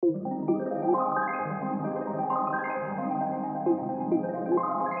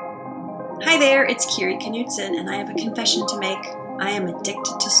Hi there, it's Kiri Knutson, and I have a confession to make. I am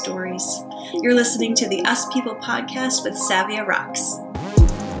addicted to stories. You're listening to the Us People podcast with Savia Rocks.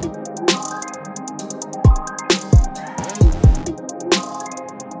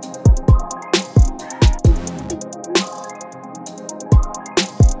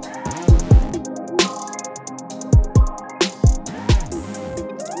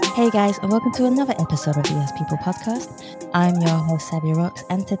 Hey guys, and welcome to another episode of the Us People podcast. I'm your host, Savia Rocks,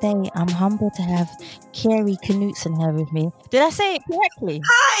 and today I'm humbled to have Kiri Knutson here with me. Did I say it correctly?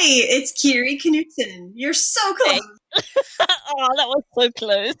 Hi, it's Kiri Knutson. You're so close. Oh, that was so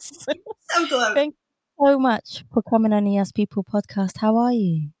close. So close. Thank you so much for coming on the Us People podcast. How are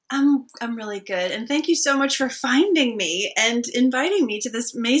you? I'm really good, and thank you so much for finding me and inviting me to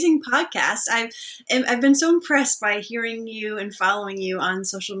this amazing podcast. I've been so impressed by hearing you and following you on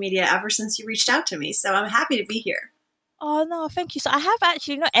social media ever since you reached out to me. So I'm happy to be here. Oh no, thank you. So I have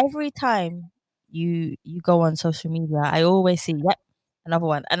actually, every time you go on social media, I always see, yep, another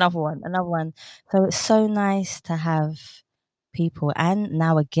one. So it's so nice to have people and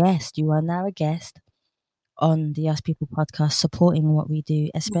now a guest. You are now a guest on the Us People podcast, supporting what we do,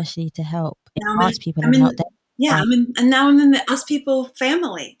 especially to help advance people and help them. Yeah, now I'm in the Us People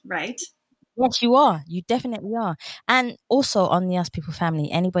family, right? Yes, you are. You definitely are. And also on the Us People family,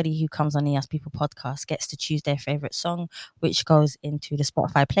 anybody who comes on the Us People podcast gets to choose their favorite song, which goes into the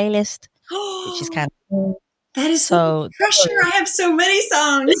Spotify playlist, which is kind of cool. That is so pressure. I have so many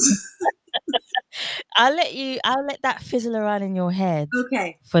songs. I'll let that fizzle around in your head.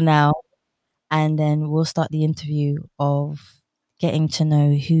 Okay. For now. And then we'll start the interview of getting to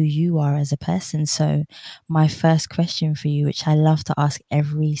know who you are as a person. So my first question for you, which I love to ask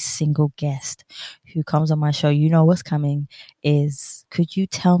every single guest who comes on my show, you know what's coming, is could you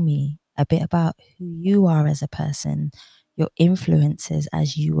tell me a bit about who you are as a person, your influences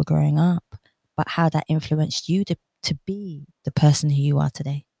as you were growing up, but how that influenced you to be the person who you are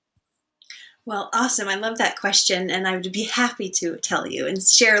today? Well, awesome. I love that question, and I would be happy to tell you and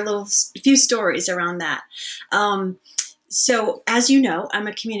share a few stories around that. So as you know, I'm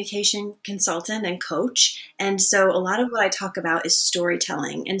a communication consultant and coach. And so a lot of what I talk about is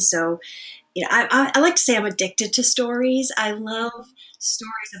storytelling. And so, I like to say I'm addicted to stories. I love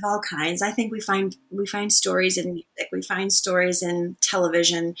stories of all kinds. I think we find stories in music. We find stories in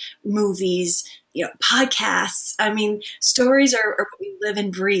television, movies, podcasts. I mean, stories are what we live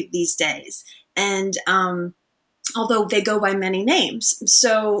and breathe these days. And, although they go by many names.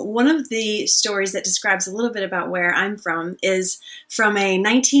 So one of the stories that describes a little bit about where I'm from is from a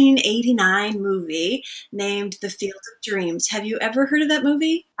 1989 movie named The Field of Dreams. Have you ever heard of that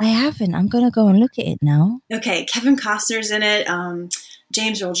movie? I haven't. I'm going to go and look at it now. Okay. Kevin Costner's in it.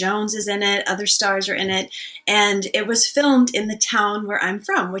 James Earl Jones is in it. Other stars are in it. And it was filmed in the town where I'm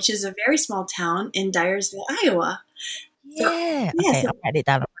from, which is a very small town in Dyersville, Iowa. Yeah. Okay, I'll write it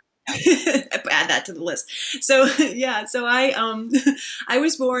down. Add that to the list. So yeah, so I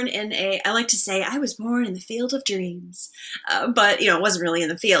was born I like to say I was born in the field of dreams, but it wasn't really in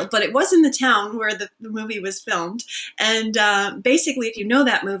the field, but it was in the town where the movie was filmed. And basically, if you know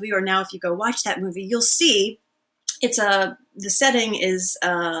that movie, or now if you go watch that movie, you'll see the setting is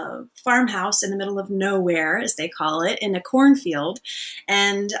a farmhouse in the middle of nowhere, as they call it, in a cornfield.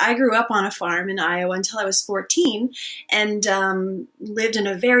 And I grew up on a farm in Iowa until I was 14 and lived in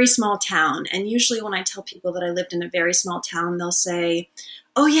a very small town. And usually when I tell people that I lived in a very small town, they'll say,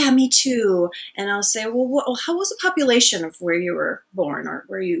 oh yeah, me too. And I'll say, well, how was the population of where you were born or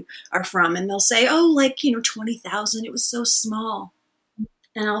where you are from? And they'll say, oh, like, 20,000. It was so small.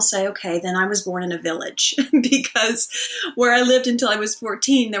 And I'll say, okay, then I was born in a village because where I lived until I was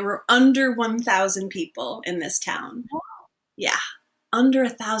 14, there were under 1,000 people in this town. Yeah, under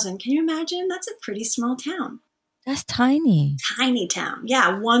 1,000. Can you imagine? That's a pretty small town. That's tiny. Tiny town.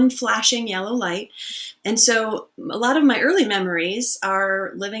 Yeah, one flashing yellow light. And so a lot of my early memories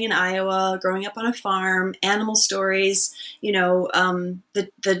are living in Iowa, growing up on a farm, animal stories,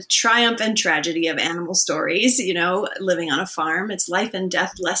 the triumph and tragedy of animal stories, living on a farm. It's life and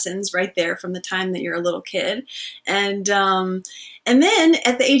death lessons right there from the time that you're a little kid. And then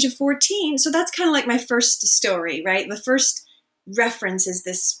at the age of 14, so that's kind of like my first story, right? The first reference is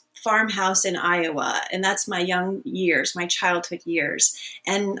this farmhouse in Iowa, and that's my young years, my childhood years.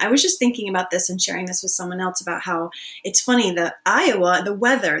 And I was just thinking about this and sharing this with someone else about how it's funny that Iowa, the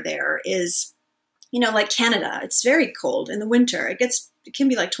weather there is, like Canada. It's very cold in the winter. It can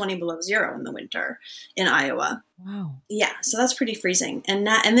be like 20 below zero in the winter in Iowa. Wow. Yeah, so that's pretty freezing. And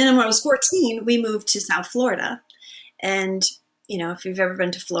then when I was 14, we moved to South Florida, and if you've ever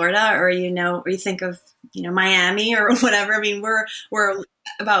been to Florida, or or you think of Miami or whatever. I mean, we're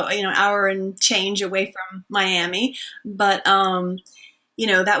about hour and change away from Miami, but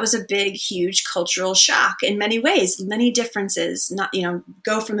that was a big, huge cultural shock in many ways, many differences. Not,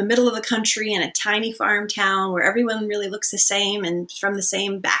 go from the middle of the country in a tiny farm town where everyone really looks the same and from the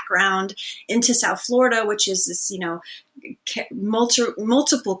same background, into South Florida, which is this,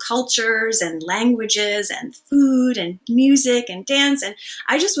 multiple cultures and languages and food and music and dance. And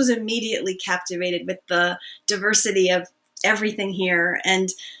I just was immediately captivated with the diversity of everything here. And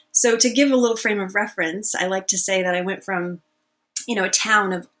so, to give a little frame of reference, I like to say that I went from a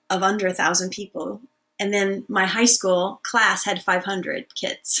town of under 1,000 people. And then my high school class had 500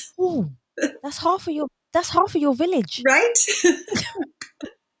 kids. Ooh, that's half of your village. Right?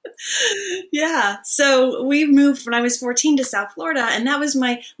 Yeah. So we moved when I was 14 to South Florida. And that was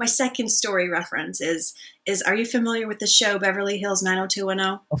my second story reference is, are you familiar with the show Beverly Hills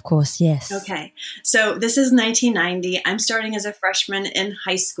 90210? Of course, yes. Okay. So this is 1990. I'm starting as a freshman in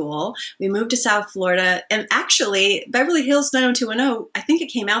high school. We moved to South Florida. And actually, Beverly Hills 90210, I think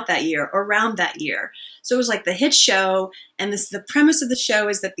it came out that year or around that year. So it was like the hit show. And the premise of the show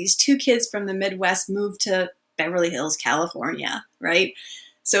is that these two kids from the Midwest moved to Beverly Hills, California, right?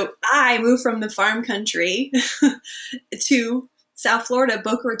 So I moved from the farm country to South Florida,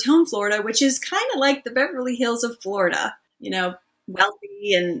 Boca Raton, Florida, which is kind of like the Beverly Hills of Florida,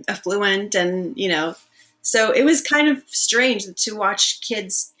 wealthy and affluent. And, so it was kind of strange to watch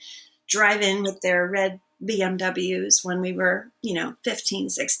kids drive in with their red BMWs when we were, 15,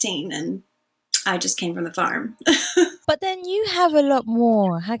 16. And I just came from the farm. But then you have a lot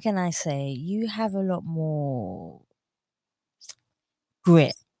more, how can I say, you have a lot more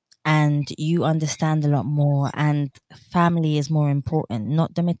grit, and you understand a lot more, and family is more important,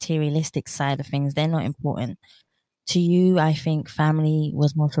 not the materialistic side of things. They're not important to you. I think family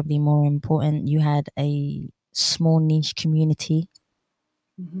was most probably more important. You had a small niche community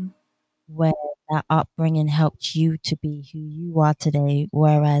where that upbringing helped you to be who you are today,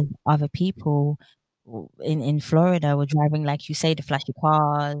 whereas other people in Florida were driving, like you say, the flashy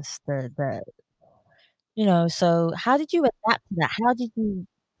cars, so how did you adapt to that? How did you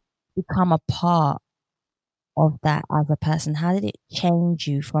become a part of that as a person? How did it change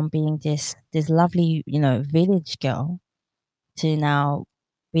you from being this lovely, village girl to now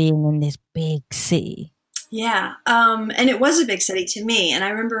being in this big city? Yeah. And it was a big city to me. And I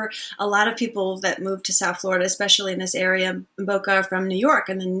remember a lot of people that moved to South Florida, especially in this area, Boca, from New York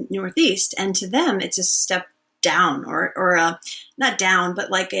and the Northeast. And to them, it's a step down or not down, but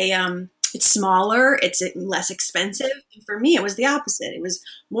like it's smaller, it's less expensive. And for me, it was the opposite. It was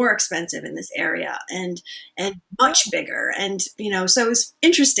more expensive in this area and much bigger. And, so it was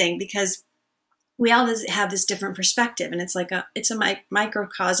interesting because we all have this different perspective, and it's like it's a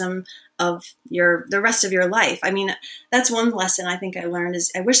microcosm of the rest of your life. I mean, that's one lesson I think I learned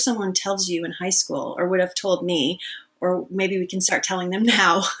is I wish someone tells you in high school, or would have told me, or maybe we can start telling them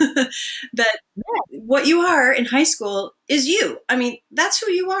now, that what you are in high school is you. I mean, that's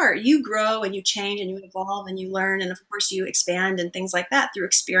who you are. You grow and you change and you evolve and you learn, and of course you expand and things like that through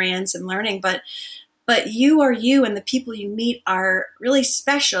experience and learning. But you are you, and the people you meet are really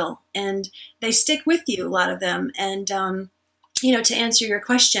special, and they stick with you, a lot of them. And, to answer your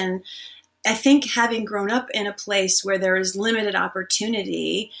question, I think having grown up in a place where there is limited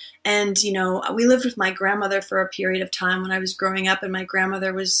opportunity, and, we lived with my grandmother for a period of time when I was growing up, and my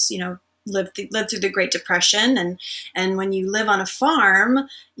grandmother was, lived through the Great Depression. And when you live on a farm,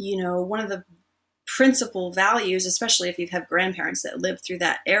 one of the principal values, especially if you have grandparents that lived through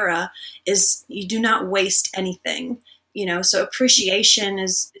that era, is you do not waste anything. So appreciation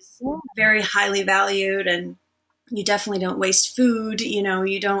is very highly valued, and you definitely don't waste food.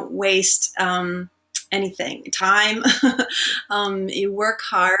 You don't waste anything, time. You work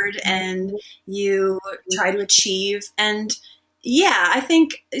hard and you try to achieve. And yeah, I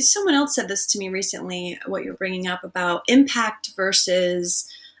think someone else said this to me recently, what you're bringing up about impact versus,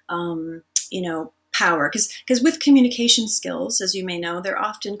 power. Because with communication skills, as you may know, they're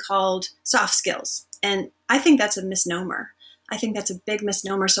often called soft skills. And I think that's a misnomer. I think that's a big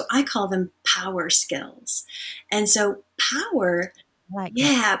misnomer. So I call them power skills. And so power,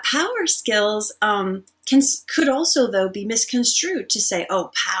 power skills could also, though, be misconstrued to say,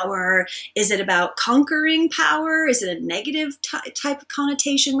 oh, power, is it about conquering power? Is it a negative type of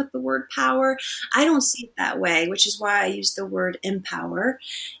connotation with the word power? I don't see it that way, which is why I use the word empower.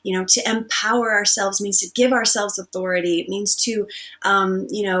 To empower ourselves means to give ourselves authority. It means to,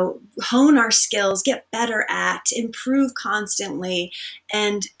 hone our skills, get better at, improve constantly,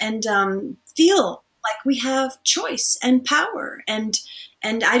 and feel like we have choice and power, and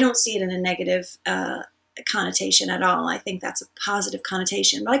I don't see it in a negative connotation at all. I think that's a positive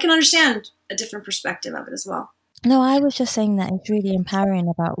connotation, but I can understand a different perspective of it as well. No, I was just saying that it's really empowering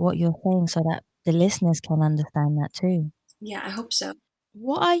about what you're saying so that the listeners can understand that too. Yeah, I hope so.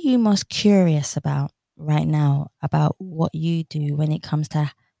 What are you most curious about right now about what you do when it comes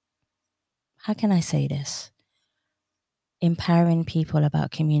to, how can I say this? Empowering people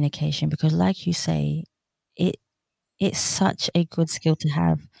about communication, because like you say, it it's such a good skill to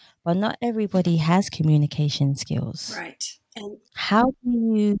have, but not everybody has communication skills. Right. And How do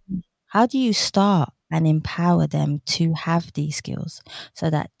you how do you start and empower them to have these skills so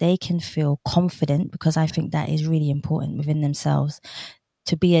that they can feel confident, because I think that is really important within themselves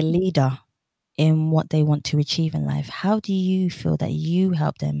to be a leader in what they want to achieve in life. How do you feel that you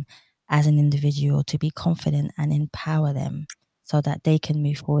help them as an individual to be confident and empower them so that they can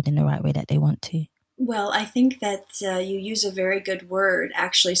move forward in the right way that they want to? well, I think that you use a very good word,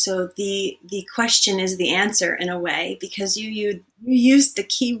 actually. So the question is the answer in a way, because you used the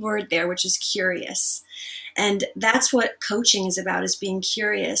key word there, which is curious. And that's what coaching is about, is being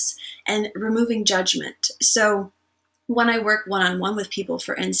curious and removing judgment. So when I work one on one with people,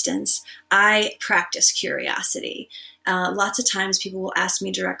 for instance, I practice curiosity. Lots of times people will ask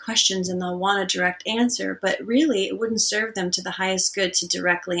me direct questions and they'll want a direct answer, but really it wouldn't serve them to the highest good to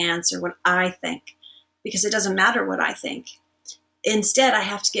directly answer what I think, because it doesn't matter what I think. Instead, I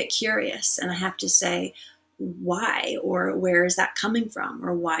have to get curious and I have to say, why, or where is that coming from,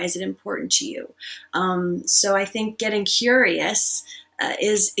 or why is it important to you? So I think getting curious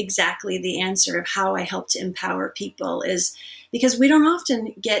is exactly the answer of how I help to empower people, is because we don't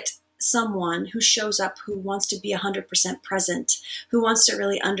often get someone who shows up who wants to be 100% present, who wants to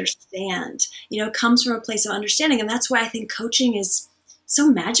really understand, comes from a place of understanding. And that's why I think coaching is so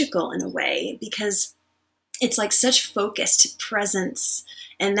magical in a way, because it's like such focused presence.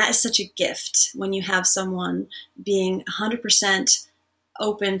 And that is such a gift when you have someone being 100%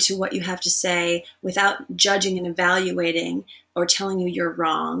 open to what you have to say without judging and evaluating or telling you you're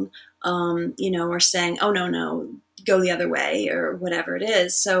wrong, or saying, oh, no, go the other way, or whatever it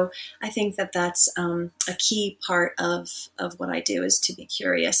is. So I think that that's a key part of what I do, is to be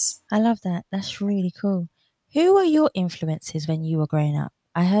curious. I love that. That's really cool. Who were your influences when you were growing up?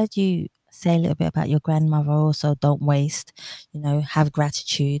 I heard you say a little bit about your grandmother also, don't waste, have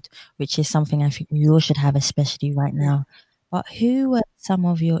gratitude, which is something I think we all should have, especially right now. But who were some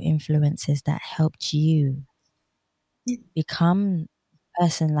of your influences that helped you become the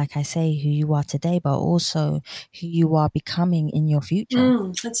person, like I say, who you are today, but also who you are becoming in your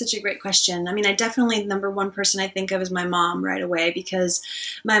future? That's such a great question. I mean, I definitely, number one person I think of is my mom right away, because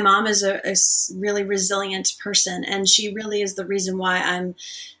my mom is a really resilient person, and she really is the reason why I'm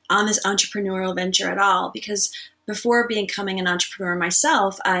on this entrepreneurial venture at all. Because before becoming an entrepreneur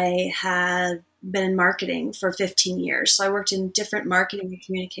myself, I had been in marketing for 15 years. So I worked in different marketing and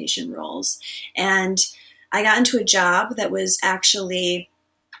communication roles. And I got into a job that was actually,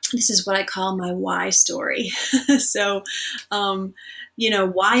 this is what I call my why story. So,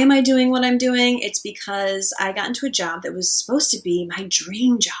 why am I doing what I'm doing? It's because I got into a job that was supposed to be my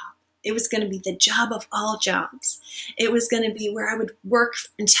dream job. It was going to be the job of all jobs. It was going to be where I would work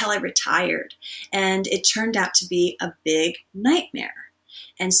until I retired. And it turned out to be a big nightmare.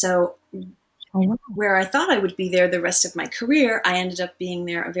 And so where I thought I would be there the rest of my career, I ended up being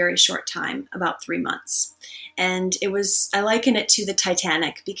there a very short time, about 3 months. And I liken it to the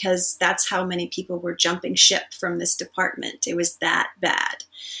Titanic, because that's how many people were jumping ship from this department. It was that bad.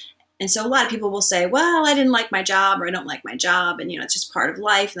 And so a lot of people will say, well, I didn't like my job, or I don't like my job. And, it's just part of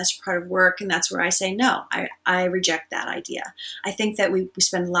life, and that's part of work. And that's where I say, no, I reject that idea. I think that we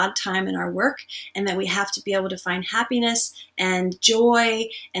spend a lot of time in our work, and that we have to be able to find happiness and joy.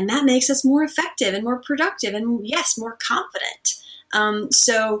 And that makes us more effective and more productive and, yes, more confident.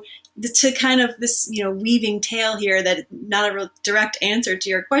 So to kind of this, weaving tale here, that not a real direct answer to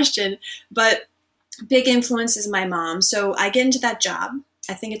your question, but big influence is my mom. So I get into that job.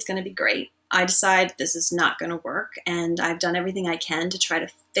 I think it's going to be great. I decide this is not going to work, and I've done everything I can to try to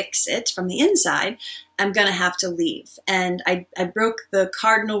fix it from the inside. I'm going to have to leave. And I broke the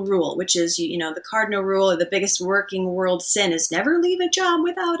cardinal rule, which is, the cardinal rule, or the biggest working world sin, is never leave a job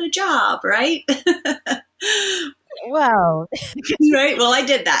without a job, right? Wow. Right. Well, I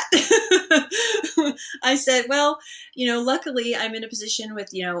did that. I said, well, luckily I'm in a position with,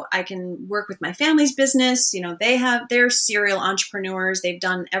 I can work with my family's business. They're serial entrepreneurs. They've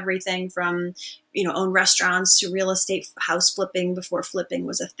done everything from, own restaurants to real estate house flipping before flipping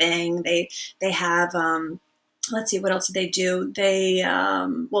was a thing. They have, let's see, what else did they do? They,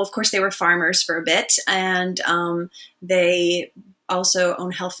 well, of course, they were farmers for a bit, and they also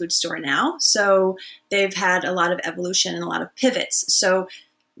own a health food store now. So they've had a lot of evolution and a lot of pivots. So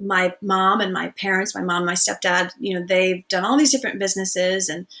my mom and my parents, my mom and my stepdad, they've done all these different businesses,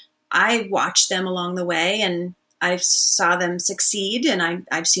 and I watched them along the way, and I saw them succeed, and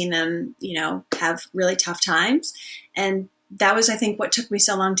I've seen them, have really tough times. And that was, I think, what took me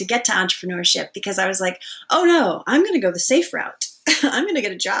so long to get to entrepreneurship, because I was like, oh no, I'm going to go the safe route. I'm going to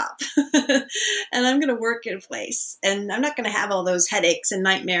get a job and I'm going to work in a place, and I'm not going to have all those headaches and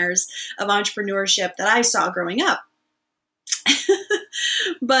nightmares of entrepreneurship that I saw growing up.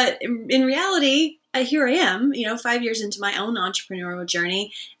 But in reality, here I am, 5 years into my own entrepreneurial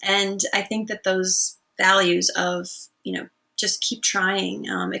journey. And I think that those values of, just keep trying,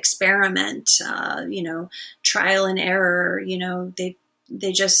 experiment, trial and error,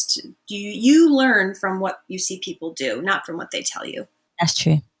 they just, you learn from what you see people do, not from what they tell you. That's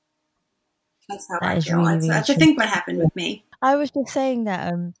true. That's how I feel. That's I think what happened with me. I was just saying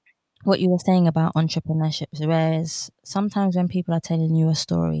that what you were saying about entrepreneurship, whereas sometimes when people are telling you a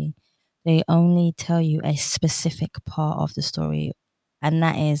story, they only tell you a specific part of the story, and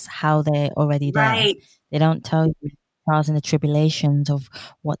that is how they're already there. Right. They don't tell you the trials and the tribulations of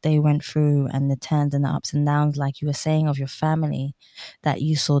what they went through and the turns and the ups and downs, like you were saying, of your family, that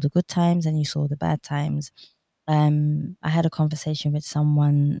you saw the good times and you saw the bad times. I had a conversation with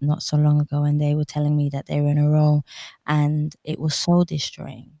someone not so long ago, and they were telling me that they were in a role and it was soul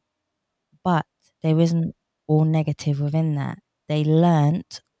destroying. But there isn't all negative within that. They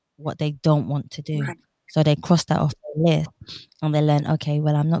learnt what they don't want to do. Right. So they crossed that off the list, and they learned, okay,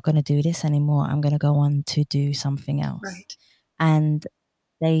 well, I'm not going to do this anymore. I'm going to go on to do something else. Right. And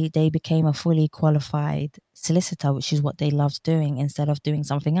they became a fully qualified solicitor, which is what they loved doing, instead of doing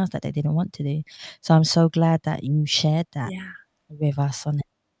something else that they didn't want to do. So I'm so glad that you shared that with us on it.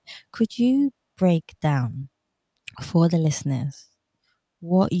 Could you break down for the listeners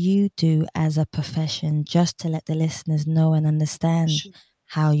what you do as a profession, just to let the listeners know and understand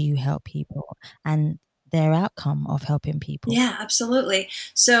how you help people and their outcome of helping people? Yeah, absolutely.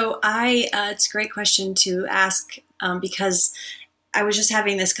 So it's a great question to ask, because I was just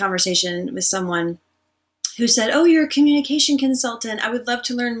having this conversation with someone who said, oh, you're a communication consultant. I would love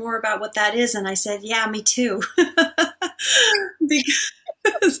to learn more about what that is. And I said, yeah, me too.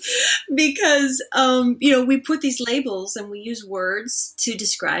 because we put these labels and we use words to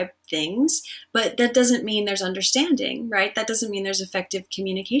describe things, but that doesn't mean there's understanding, right? That doesn't mean there's effective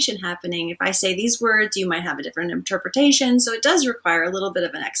communication happening. If I say these words, you might have a different interpretation. So it does require a little bit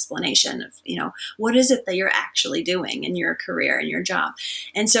of an explanation of, what is it that you're actually doing in your career and your job?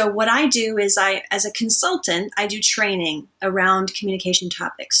 And so what I do is as a consultant, I do training around communication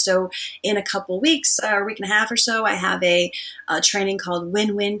topics. So in a couple weeks, or a week and a half or so, I have a training called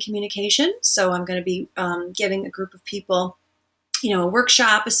Win-Win Communication. So I'm going to be giving a group of people a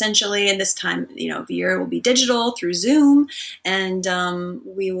workshop essentially. And this time, of the year will be digital through Zoom. And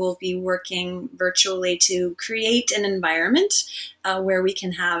we will be working virtually to create an environment where we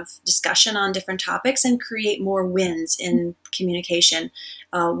can have discussion on different topics and create more wins in communication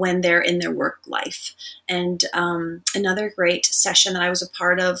when they're in their work life. And another great session that I was a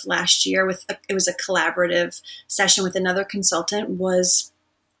part of last year it was a collaborative session with another consultant, was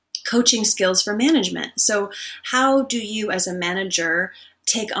coaching skills for management. So how do you as a manager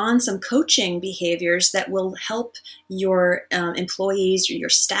take on some coaching behaviors that will help your employees or your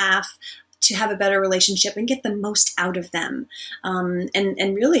staff to have a better relationship and get the most out of them?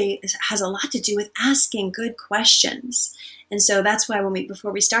 And really it has a lot to do with asking good questions. And so that's why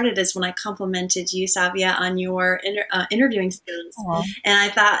before we started is when I complimented you, Savia, on your interviewing skills. Aww. And I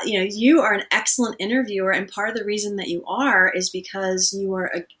thought, you are an excellent interviewer. And part of the reason that you are is because you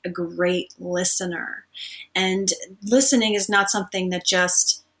are a great listener. And listening is not something that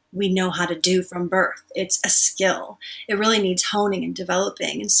just we know how to do from birth. It's a skill. It really needs honing and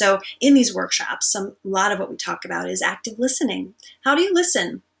developing. And so in these workshops, a lot of what we talk about is active listening. How do you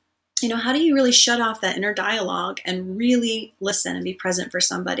listen? How do you really shut off that inner dialogue and really listen and be present for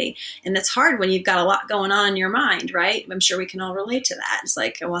somebody? And it's hard when you've got a lot going on in your mind, right? I'm sure we can all relate to that. It's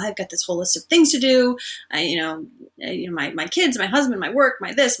like, well, I've got this whole list of things to do. My kids, my husband, my work,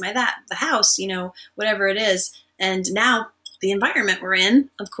 my this, my that, the house, whatever it is. And now the environment we're in,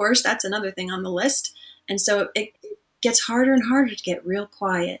 of course, that's another thing on the list. And so it gets harder and harder to get real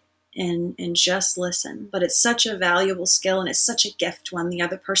quiet and just listen. But it's such a valuable skill, and it's such a gift when the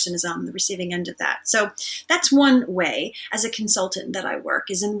other person is on the receiving end of that. So that's one way as a consultant that I work,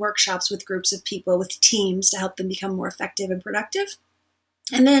 is in workshops with groups of people, with teams, to help them become more effective and productive.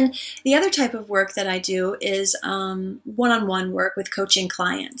 And then the other type of work that I do is one-on-one work with coaching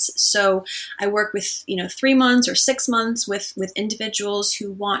clients. So I work with 3 months or 6 months with individuals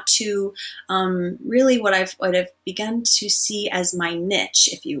who want to really what I've begun to see as my niche,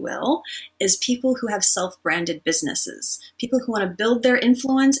 if you will, is people who have self-branded businesses, people who want to build their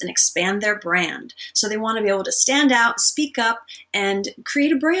influence and expand their brand. So they want to be able to stand out, speak up, and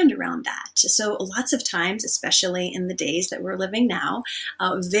create a brand around that. So lots of times, especially in the days that we're living now,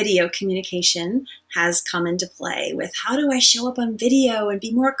 video communication has come into play with how do I show up on video and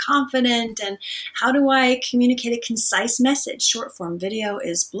be more confident, and how do I communicate a concise message? Short form video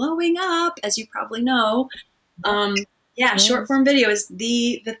is blowing up, as you probably know. Short form video is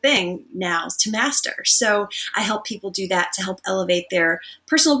the thing now to master. So I help people do that to help elevate their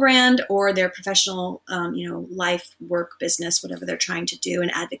personal brand or their professional, life, work, business, whatever they're trying to do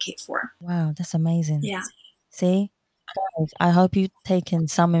and advocate for. Wow, that's amazing. Yeah. See? Guys, I hope you've taken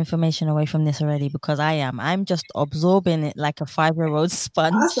some information away from this already, because I am. I'm just absorbing it like a 5-year-old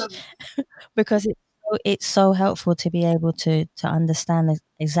sponge. Awesome. Because it's so helpful to be able to understand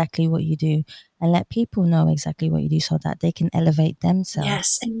exactly what you do and let people know exactly what you do so that they can elevate themselves.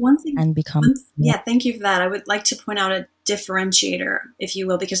 Yes. And one thing, and become. Thank you for that. I would like to point out a differentiator, if you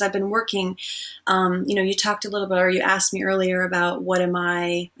will, because I've been working, you talked a little bit, or you asked me earlier about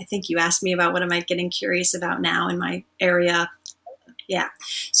I think you asked me about what am I getting curious about now in my area. Yeah.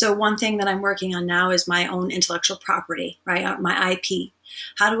 So one thing that I'm working on now is my own intellectual property, right? My IP.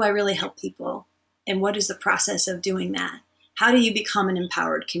 How do I really help people? And what is the process of doing that? How do you become an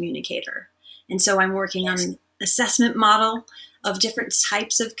empowered communicator? And so I'm working on an assessment model of different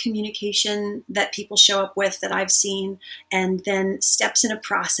types of communication that people show up with that I've seen, and then steps in a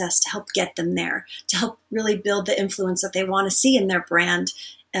process to help get them there, to help really build the influence that they want to see in their brand,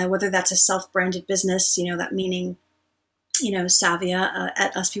 whether that's a self-branded business, that meaning, Savia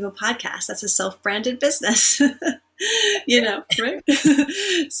at Us People Podcast, that's a self-branded business. Right?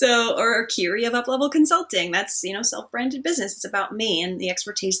 So, or Kiri of Up Level Consulting, that's, self-branded business. It's about me and the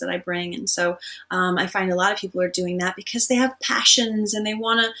expertise that I bring. And so I find a lot of people are doing that because they have passions and they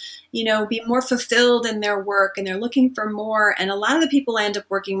want to, be more fulfilled in their work, and they're looking for more. And a lot of the people I end up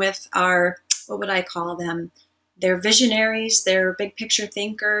working with are, what would I call them? They're visionaries, they're big picture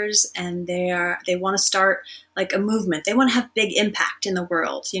thinkers, and they want to start like a movement. They want to have big impact in the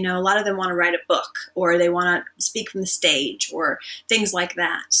world. A lot of them want to write a book, or they want to speak from the stage, or things like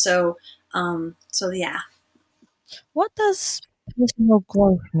that. So yeah. What does personal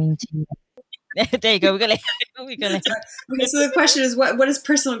growth mean to you? There you go. We're gonna. Okay, so the question is, what does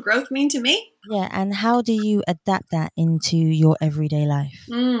personal growth mean to me? Yeah, and how do you adapt that into your everyday life?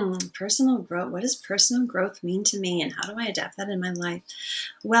 Personal growth. What does personal growth mean to me, and how do I adapt that in my life?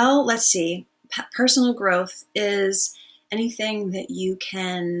 Well, let's see. Personal growth is anything that you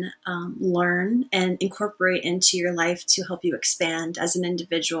can learn and incorporate into your life to help you expand as an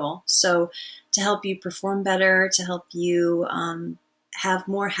individual. So to help you perform better, to help you have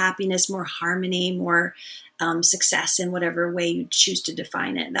more happiness, more harmony, more success in whatever way you choose to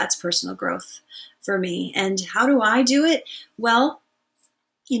define it. That's personal growth for me. And how do I do it? Well,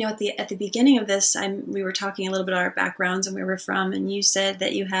 at the beginning of this, we were talking a little bit about our backgrounds and where we're from, and you said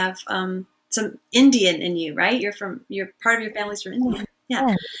that you have some Indian in you, right? You're part of your family's from India.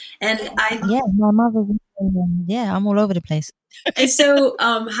 Yeah. And my mother. Yeah, I'm all over the place. And so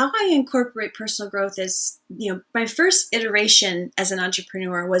how I incorporate personal growth is, my first iteration as an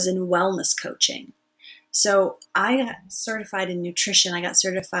entrepreneur was in wellness coaching. So I got certified in nutrition, I got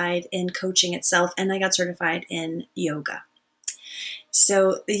certified in coaching itself, and I got certified in yoga.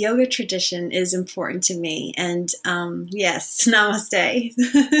 So the yoga tradition is important to me. And yes, namaste.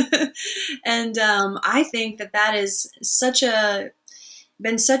 And I think that is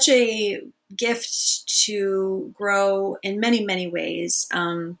been such a gift to grow in many, many ways.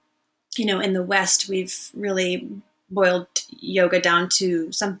 In the West, we've really boiled yoga down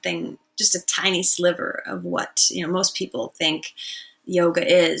to something, just a tiny sliver of what, most people think yoga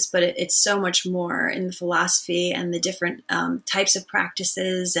is, but it's so much more in the philosophy and the different types of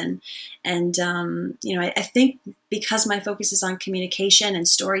practices. And I think because my focus is on communication and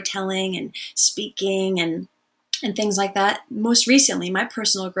storytelling and speaking and things like that, most recently, my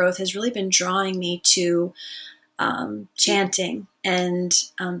personal growth has really been drawing me to chanting and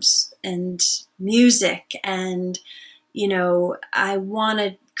music. And, I want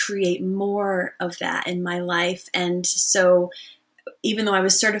to create more of that in my life. And so even though I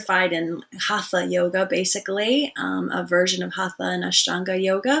was certified in Hatha yoga, basically, a version of Hatha and Ashtanga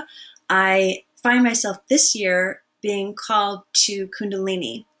yoga, I find myself this year being called to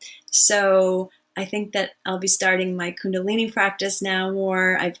Kundalini. So I think that I'll be starting my Kundalini practice now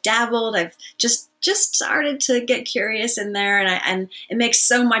more. I've dabbled. I've just started to get curious in there, and it makes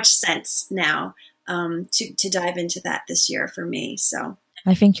so much sense now to dive into that this year for me. So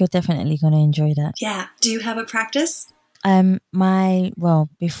I think you're definitely going to enjoy that. yeah. Do you have a practice?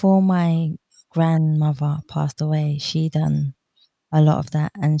 Before my grandmother passed away, she done a lot of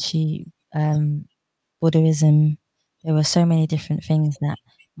that, and she Buddhism. There were so many different things that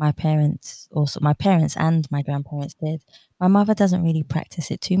my parents and my grandparents did. My mother doesn't really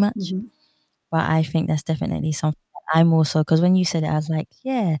practice it too much, Mm-hmm. but I think that's definitely something that I'm also, because when you said it, I was like,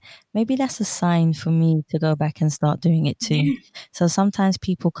 yeah, maybe that's a sign for me to go back and start doing it too. So sometimes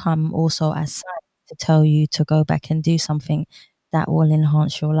people come also as signs to tell you to go back and do something that will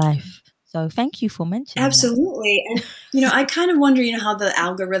enhance your life. So thank you for mentioning that. Absolutely. And, I kind of wonder, how the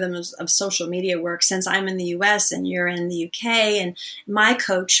algorithms of social media work since I'm in the US and you're in the UK. And my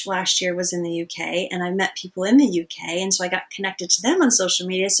coach last year was in the UK and I met people in the UK. And so I got connected to them on social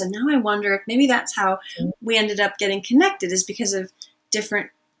media. So now I wonder if maybe that's how we ended up getting connected is because of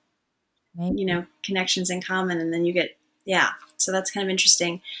different, Maybe. connections in common. And then you get, yeah. So that's kind of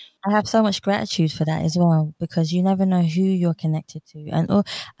interesting. I have so much gratitude for that as well because you never know who you're connected to.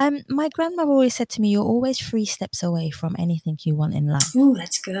 My grandmother always said to me, "You're always 3 steps away from anything you want in life." Ooh,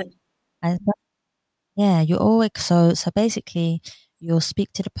 that's good. And, yeah, you're always so basically you'll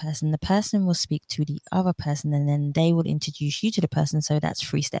speak to the person will speak to the other person, and then they will introduce you to the person. So that's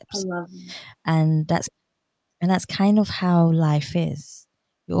 3 I steps, love that. and that's kind of how life is.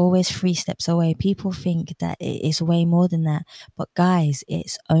 You're always 3 steps away. People think that it is way more than that. But guys,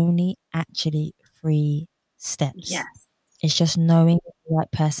 it's only actually 3 steps. Yeah. It's just knowing the right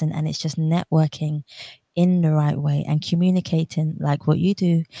person and it's just networking in the right way and communicating like what you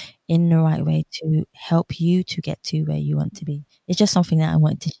do in the right way to help you to get to where you want to be. It's just something that I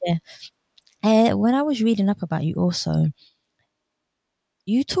wanted to share. When I was reading up about you also,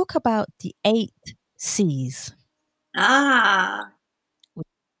 you talk about the 8 C's. Ah,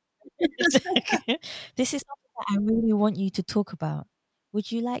 This is something that I really want you to talk about.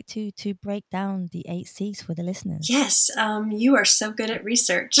 Would you like to break down the 8 C's for the listeners? yes. You are so good at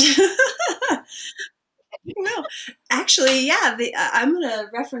research. No, actually, yeah. I'm going to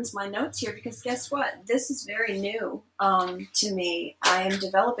reference my notes here because guess what? This is very new to me. I am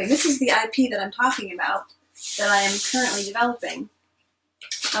developing. This is the IP that I'm talking about that I am currently developing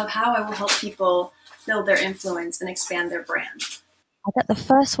of how I will help people build their influence and expand their brand. I got the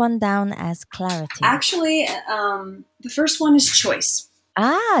first one down as clarity. Actually, the first one is choice.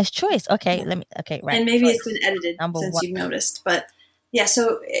 It's choice. Okay, right. And maybe choice. It's been edited Number since 1. you've noticed, but yeah.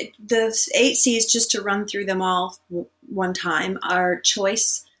 So the 8 C's, just to run through them all one time, are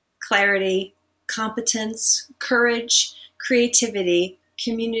choice, clarity, competence, courage, creativity,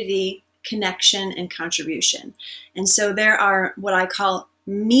 community, connection, and contribution. And so there are what I call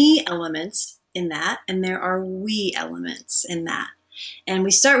me elements in that, and there are we elements in that. And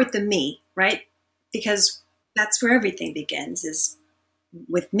we start with the me, right? Because that's where everything begins, is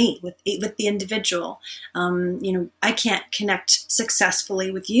with me, with the individual. I can't connect successfully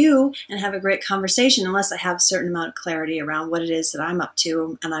with you and have a great conversation unless I have a certain amount of clarity around what it is that I'm up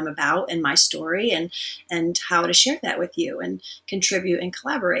to and I'm about and my story and how to share that with you and contribute and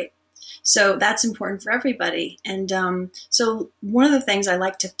collaborate. So that's important for everybody. And so one of the things I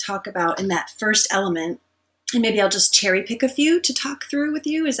like to talk about in that first element, and maybe I'll just cherry pick a few to talk through with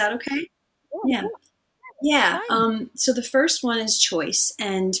you. Is that okay? Yeah. Yeah. So the first one is choice.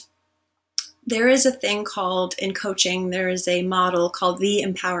 And there is a thing called, in coaching, there is a model called the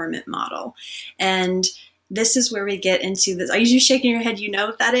empowerment model. And this is where we get into this. Are you shaking your head? You know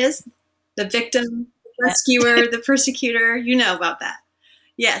what that is? The victim, the rescuer, the persecutor. You know about that.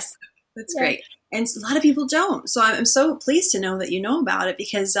 Yes. That's great. And a lot of people don't. So I'm so pleased to know that you know about it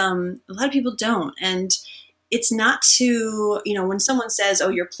because a lot of people don't. And it's not to, when someone says, oh,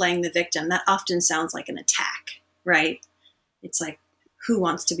 you're playing the victim, that often sounds like an attack, right? It's like, who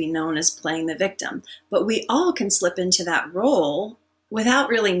wants to be known as playing the victim? But we all can slip into that role without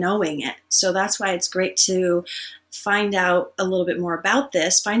really knowing it. So that's why it's great to find out a little bit more about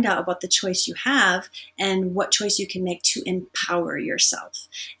this, find out about the choice you have and what choice you can make to empower yourself.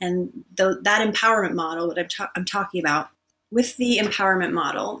 And that empowerment model that I'm talking about, with the empowerment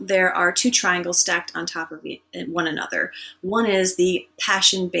model, there are 2 triangles stacked on top of one another. One is the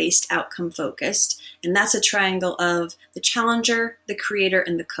passion-based, outcome-focused, and that's a triangle of the challenger, the creator,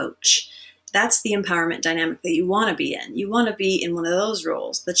 and the coach. that's the empowerment dynamic that you want to be in. You want to be in one of those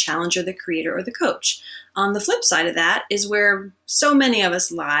roles, the challenger, the creator, or the coach. On the flip side of that is where so many of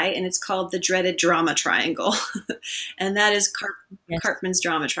us lie, and it's called the dreaded drama triangle. And that is Karpman's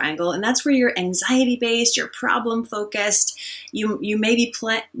drama triangle. And that's where you're anxiety-based, you're problem-focused. You may be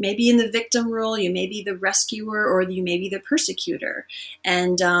maybe in the victim role, you may be the rescuer, or you may be the persecutor.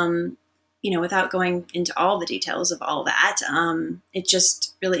 And without going into all the details of all that, it's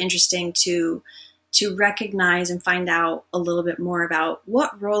just really interesting to recognize and find out a little bit more about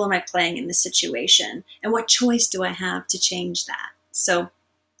what role am I playing in this situation and what choice do I have to change that. So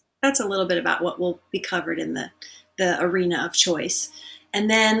that's a little bit about what will be covered in the arena of choice. And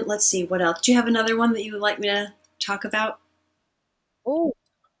then let's see, what else? Do you have another one that you would like me to talk about? Oh,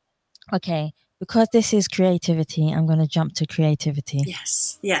 okay. Because this is creativity, I'm going to jump to creativity.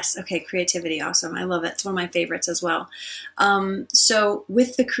 Yes. Okay, creativity, awesome. I love it. It's one of my favorites as well. So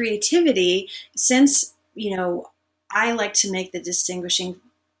with the creativity, since, I like to make the distinguishing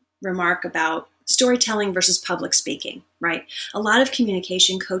remark about storytelling versus public speaking, right? A lot of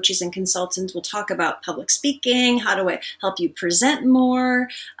communication coaches and consultants will talk about public speaking. How do I help you present more,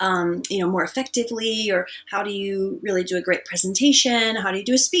 more effectively? Or how do you really do a great presentation? How do you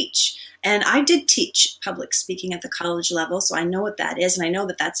do a speech? And I did teach public speaking at the college level, so I know what that is, and I know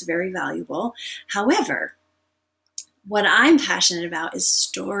that that's very valuable. However, what I'm passionate about is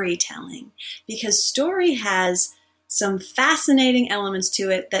storytelling, because story has some fascinating elements to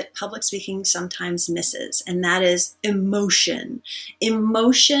it that public speaking sometimes misses, and that is emotion.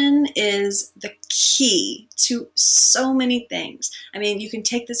 Emotion is the key to so many things. I mean, you can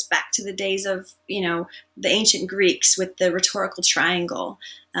take this back to the days of, the ancient Greeks with the rhetorical triangle,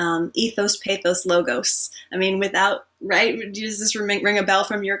 ethos, pathos, logos. I mean, right? Does this ring a bell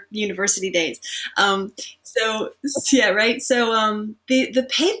from your university days? Right. So the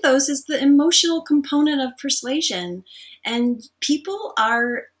pathos is the emotional component of persuasion, and people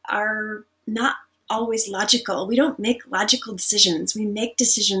are not always logical. We don't make logical decisions. We make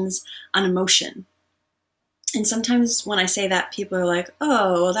decisions on emotion. And sometimes when I say that, people are like,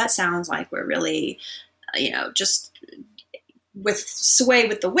 "Oh, well, that sounds like we're really, just with sway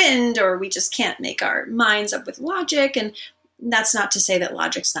with the wind, or we just can't make our minds up with logic." And that's not to say that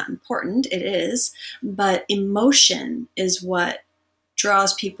logic's not important. It is. But emotion is what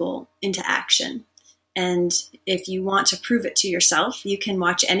draws people into action. And if you want to prove it to yourself, you can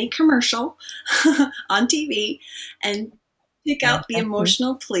watch any commercial on TV and pick out the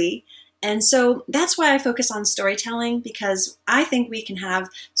emotional plea. And so that's why I focus on storytelling, because I think we can have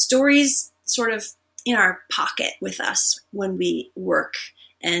stories sort of in our pocket with us when we work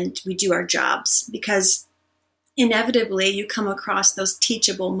and we do our jobs, because inevitably you come across those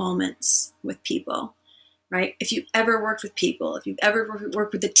teachable moments with people, right? If you've ever worked with people, if you've ever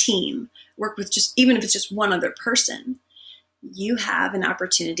worked with a team, work with even if it's just one other person, you have an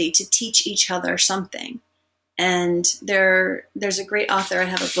opportunity to teach each other something. And there's a great author. I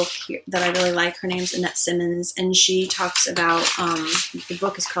have a book here that I really like. Her name's Annette Simmons, and she talks about, the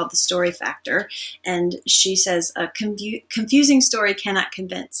book is called The Story Factor, and she says a confusing story cannot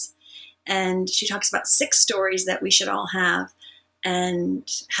convince. And she talks about 6 stories that we should all have, and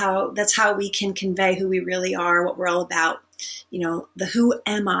that's how we can convey who we really are, what we're all about. The who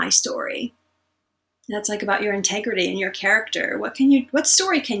am I story. That's like about your integrity and your character. What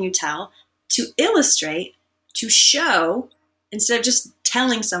story can you tell to illustrate, to show, instead of just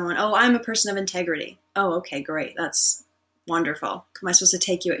telling someone, "Oh, I'm a person of integrity." Oh, okay, great. That's wonderful. Am I supposed to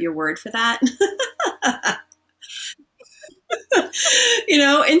take you at your word for that?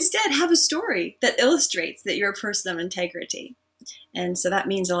 Instead have a story that illustrates that you're a person of integrity. And so that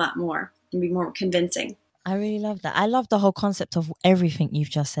means a lot more and be more convincing. I really love that. I love the whole concept of everything you've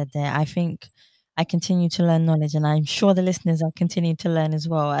just said there. I think I continue to learn knowledge, and I'm sure the listeners are continuing to learn as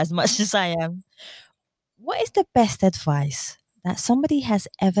well, as much as I am. What is the best advice that somebody has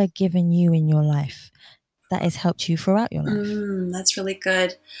ever given you in your life that has helped you throughout your life? That's really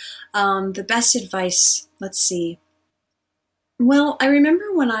good. The best advice, let's see. Well, I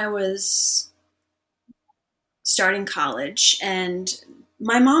remember when I was starting college, and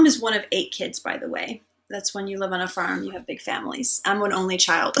my mom is one of 8 kids, by the way. That's when you live on a farm, you have big families. I'm an only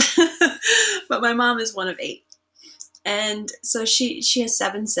child, but my mom is one of 8. And so she has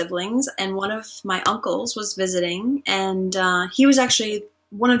 7 siblings, and one of my uncles was visiting, and he was actually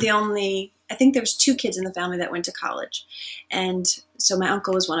one of the only, I think there was 2 kids in the family that went to college. And so my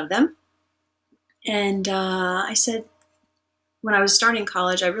uncle was one of them. And I said, when I was starting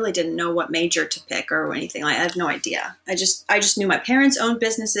college, I really didn't know what major to pick or anything. I had no idea. I just knew my parents owned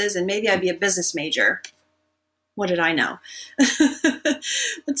businesses, and maybe I'd be a business major. What did I know?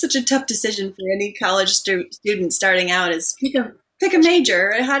 That's such a tough decision for any college student starting out is pick a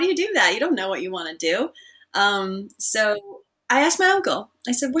major. How do you do that? You don't know what you want to do. So I asked my uncle,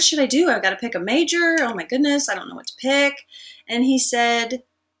 I said, what should I do? I've got to pick a major. Oh my goodness, I don't know what to pick. And he said,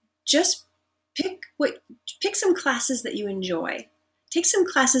 just pick some classes that you enjoy. Take some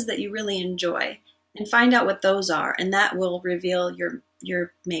classes that you really enjoy and find out what those are, and that will reveal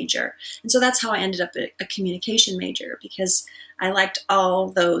your major. And so that's how I ended up a communication major, because I liked all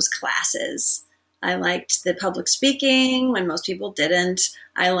those classes. I liked the public speaking when most people didn't.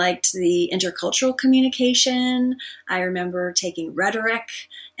 I liked the intercultural communication. I remember taking rhetoric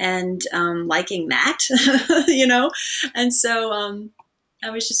and liking that, you know. And so I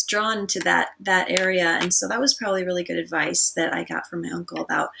was just drawn to that area. And so that was probably really good advice that I got from my uncle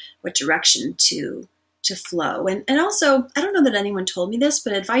about what direction to flow. And also, I don't know that anyone told me this,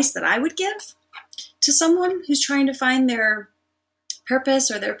 but advice that I would give to someone who's trying to find their purpose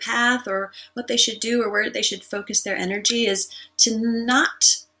or their path or what they should do or where they should focus their energy is to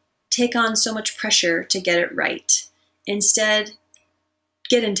not take on so much pressure to get it right. Instead,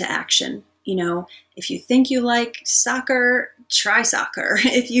 get into action. You know, if you think you like soccer, try soccer.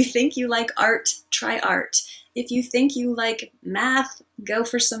 If you think you like art, try art. If you think you like math, go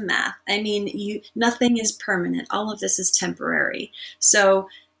for some math. I mean, nothing is permanent. All of this is temporary. So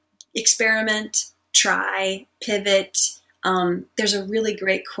experiment, try, pivot. There's a really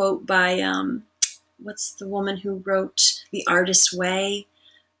great quote by, what's the woman who wrote The Artist's Way?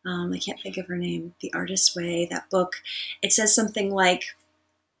 I can't think of her name. The Artist's Way, that book. It says something like,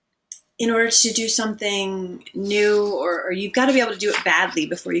 in order to do something new, or you've got to be able to do it badly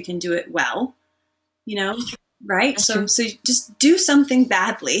before you can do it well, you know, right? So just do something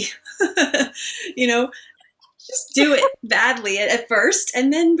badly, you know, just do it badly at first.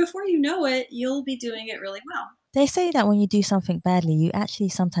 And then before you know it, you'll be doing it really well. They say that when you do something badly, you actually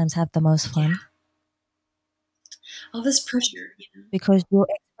sometimes have the most fun. Yeah. All this pressure. You know? Because you're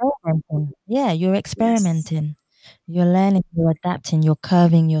experimenting. Yeah, you're experimenting. Yes. You're learning, you're adapting, you're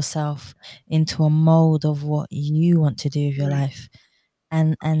curving yourself into a mold of what you want to do with your life.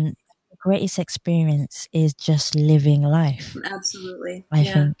 And the greatest experience is just living life. Absolutely. I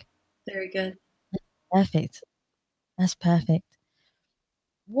think. Very good. Perfect. That's perfect.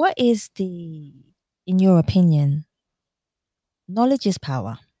 What is in your opinion, knowledge is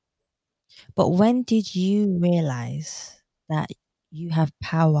power. But when did you realize that you have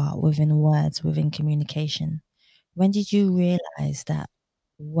power within words, within communication? When did you realize that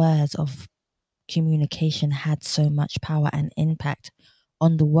words of communication had so much power and impact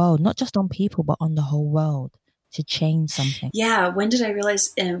on the world, not just on people, but on the whole world, to change something? Yeah. When did I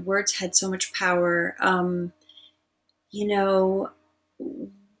realize words had so much power? You know,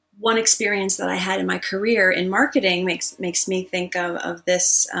 one experience that I had in my career in marketing makes me think of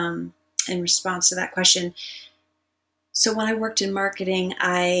this in response to that question. So when I worked in marketing,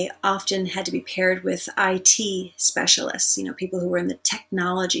 I often had to be paired with IT specialists, you know, people who were in the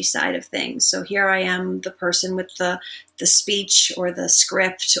technology side of things. So here I am, the person with the speech or the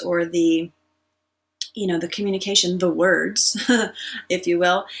script or the communication, the words, if you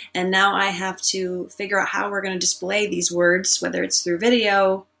will. And now I have to figure out how we're going to display these words, whether it's through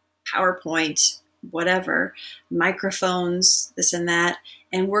video, PowerPoint, whatever, microphones, this and that,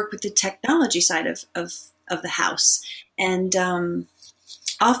 and work with the technology side of the house. And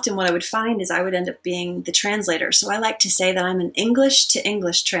often what I would find is I would end up being the translator. So I like to say that I'm an English to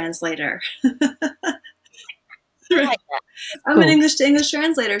English translator. Right. I'm an English to English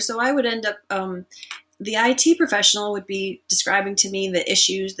translator. So I would end up, the IT professional would be describing to me the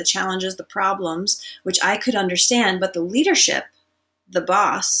issues, the challenges, the problems, which I could understand, but the leadership, the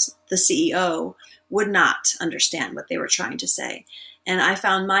boss, the CEO, would not understand what they were trying to say. And I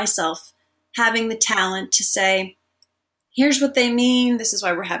found myself having the talent to say, here's what they mean. This is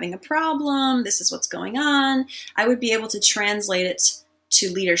why we're having a problem. This is what's going on. I would be able to translate it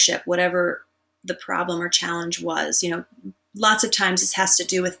to leadership, whatever the problem or challenge was. You know, lots of times this has to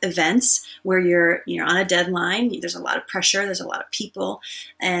do with events where you're on a deadline. There's a lot of pressure. There's a lot of people,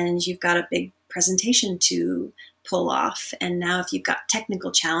 and you've got a big presentation to pull off. And now if you've got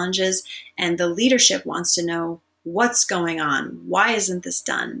technical challenges and the leadership wants to know what's going on, why isn't this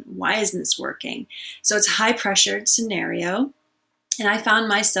done? Why isn't this working? So it's a high pressured scenario. And I found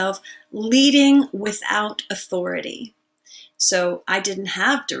myself leading without authority. So I didn't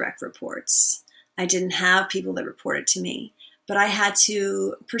have direct reports. I didn't have people that reported to me, but I had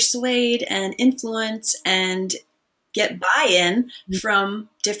to persuade and influence and get buy-in from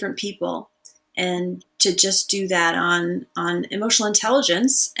different people, and to just do that on emotional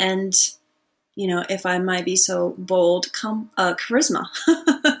intelligence and if I might be so bold, charisma,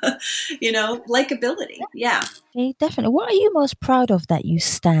 likability. Yeah. Okay, definitely. What are you most proud of that you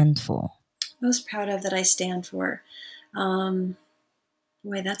stand for? Most proud of that I stand for. Um,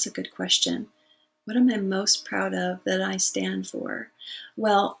 Boy, that's a good question. What am I most proud of that I stand for?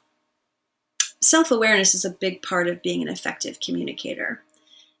 Well, self-awareness is a big part of being an effective communicator.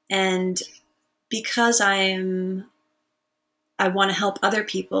 And because I want to help other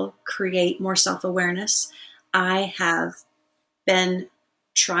people create more self-awareness, I have been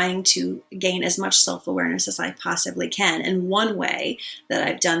trying to gain as much self-awareness as I possibly can. And one way that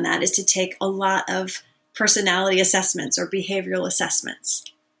I've done that is to take a lot of personality assessments or behavioral assessments.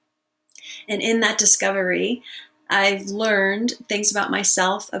 And in that discovery, I've learned things about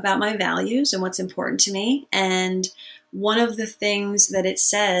myself, about my values and what's important to me. And one of the things that it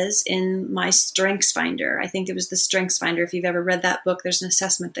says in my Strengths Finder, I think it was the Strengths Finder. If you've ever read that book, there's an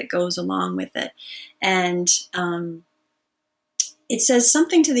assessment that goes along with it. And it says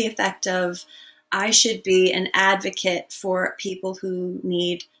something to the effect of, I should be an advocate for people who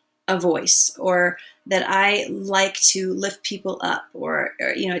need a voice, or that I like to lift people up, or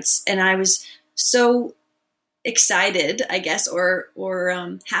and I was so excited, I guess, or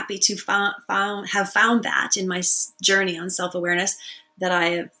happy to have found that in my journey on self-awareness, that I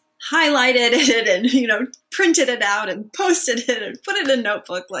have highlighted it and printed it out and posted it and put it in a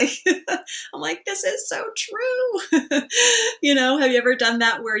notebook. Like I'm like, this is so true. Have you ever done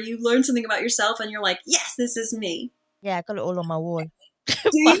that where you learn something about yourself and you're like, yes, this is me? Yeah, I got it all on my wall Do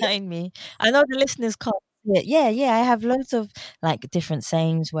you? behind me. I know the listeners can't see it. Yeah, yeah. I have loads of like different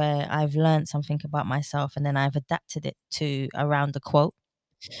sayings where I've learned something about myself and then I've adapted it to around the quote.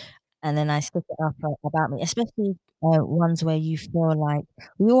 And then I stick it up about me, especially ones where you feel like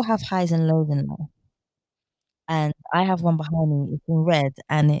we all have highs and lows in life. And I have one behind me. It's in red,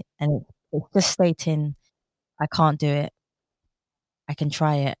 and it's just stating, "I can't do it. I can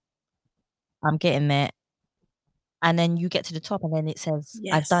try it. I'm getting there." And then you get to the top, and then it says,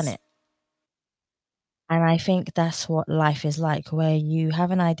 "I've done Yes. it." And I think that's what life is like, where you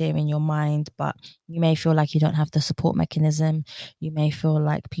have an idea in your mind, but you may feel like you don't have the support mechanism. You may feel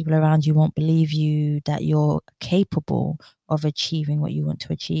like people around you won't believe you, that you're capable of achieving what you want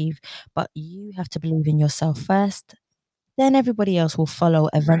to achieve. But you have to believe in yourself first. Then everybody else will follow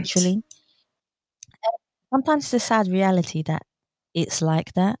Right. eventually. Sometimes it's a sad reality that it's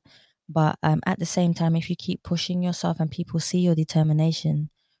like that. But at the same time, if you keep pushing yourself and people see your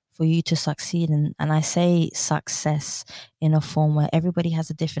determination for you to succeed, and I say success in a form where everybody has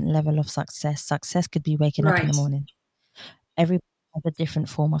a different level of success. Success could be waking up in the Right. morning. Everybody has a different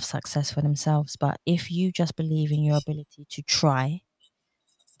form of success for themselves. But if you just believe in your ability to try,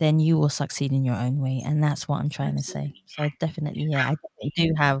 then you will succeed in your own way. And that's what I'm trying to say. Absolutely. So definitely, yeah, I definitely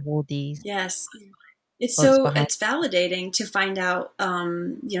do have all these Yes. quotes behind. It's validating to find out,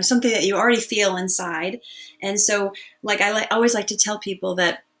 something that you already feel inside. And so, like, always like to tell people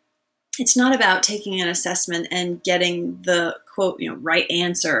that it's not about taking an assessment and getting the quote, right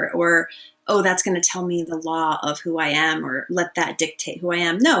answer, or, oh, that's going to tell me the law of who I am, or let that dictate who I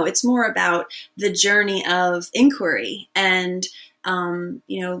am. No, it's more about the journey of inquiry and,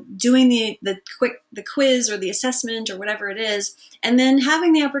 doing the quiz or the assessment or whatever it is, and then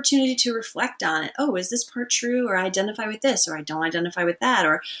having the opportunity to reflect on it. Oh, is this part true? Or I identify with this, or I don't identify with that,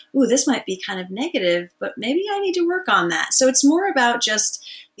 or, ooh, this might be kind of negative, but maybe I need to work on that. So it's more about just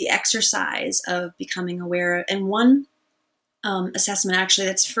the exercise of becoming aware. And one assessment actually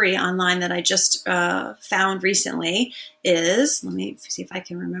that's free online that I just found recently is, let me see if I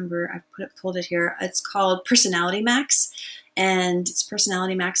can remember, I pulled it here. It's called Personality Max, and it's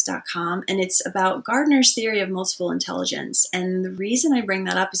personalitymax.com, and it's about Gardner's theory of multiple intelligence. And the reason I bring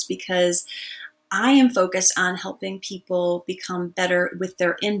that up is because I am focused on helping people become better with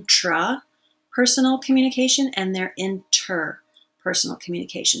their intra-personal communication and their interpersonal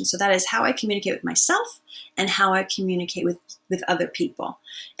communication. So that is how I communicate with myself and how I communicate with other people.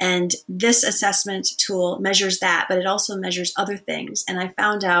 And this assessment tool measures that, but it also measures other things. And I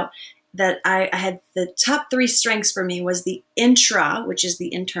found out that I had the top 3 strengths for me was the intra, which is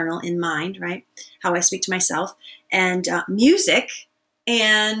the internal in mind, right? How I speak to myself, and music,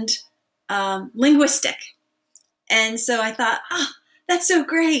 and linguistic. And so I thought, oh, that's so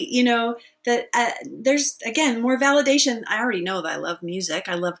great, that there's, again, more validation. I already know that I love music.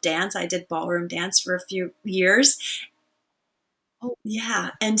 I love dance. I did ballroom dance for a few years. Oh,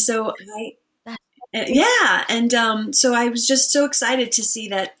 Yeah. And so that's yeah. And so I was just so excited to see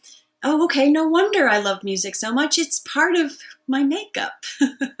that, oh, okay, no wonder I love music so much. It's part of my makeup.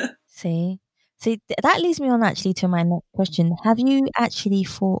 see, that leads me on actually to my next question. Have you actually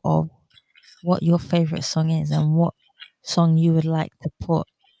thought of what your favorite song is and what song you would like to put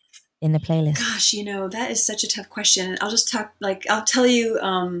in the playlist. Gosh, that is such a tough question. I'll just I'll tell you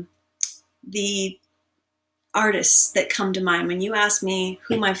the artists that come to mind when you ask me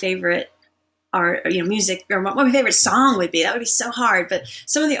who my favorite art, or, music, or what my favorite song would be. That would be so hard. But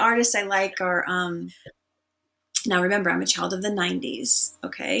some of the artists I like are, now remember, I'm a child of the 90s.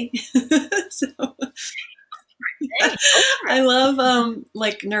 Okay. So I love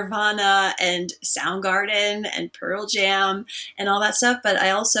like Nirvana and Soundgarden and Pearl Jam and all that stuff. But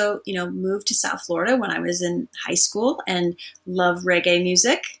I also, moved to South Florida when I was in high school and love reggae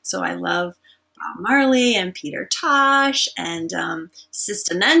music. So I love Bob Marley and Peter Tosh and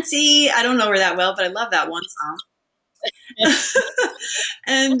Sister Nancy. I don't know her that well, but I love that one song.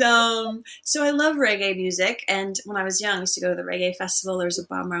 And so I love reggae music. And when I was young, I used to go to the reggae festival. There was a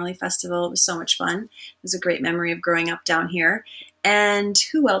Bob Marley festival. It was so much fun. It was a great memory of growing up down here. And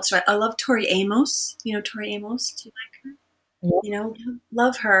who else? I love Tori Amos. You know Tori Amos? Do you like her? Yep.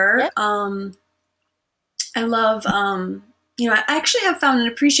 Love her. Yep. I love, I actually have found an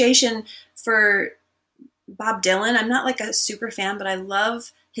appreciation for Bob Dylan. I'm not like a super fan, but I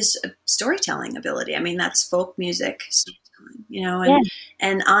love his storytelling ability. I mean, that's folk music storytelling,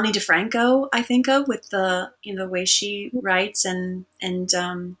 and Ani DeFranco, I think of with the, the way she writes and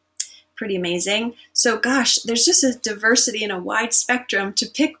pretty amazing. So gosh, there's just a diversity and a wide spectrum. To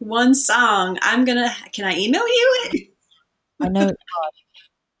pick one song, can I email you it? I know it's hard.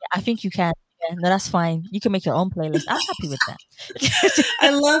 I think you can. Yeah, no, that's fine. You can make your own playlist. I'm happy with that. I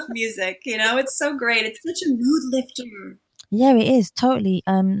love music. It's so great. It's such a mood lifter. Yeah, it is totally.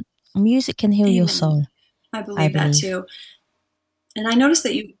 Music can heal your soul. I believe that too. And I noticed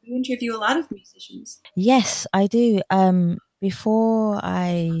that you interview a lot of musicians. Yes, I do. Before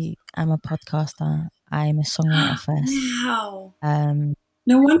I am a podcaster, I'm a songwriter first. Wow.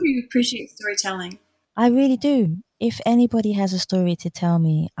 No wonder you appreciate storytelling. I really do. If anybody has a story to tell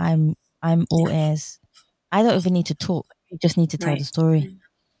me, I'm all ears. I don't even need to talk. You just need to tell the story.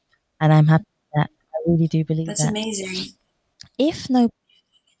 And I'm happy with that. I really do believe that's amazing. If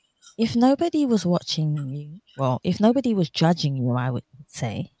nobody was watching you, well, if nobody was judging you, I would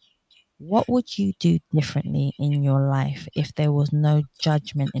say, what would you do differently in your life if there was no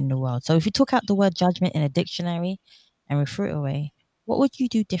judgment in the world? So if you took out the word judgment in a dictionary and we threw it away, what would you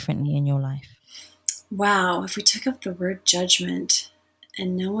do differently in your life? Wow, if we took out the word judgment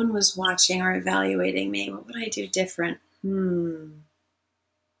and no one was watching or evaluating me, what would I do different?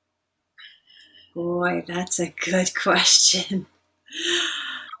 Boy, that's a good question.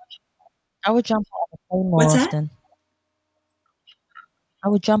 I would jump out of a plane more often. I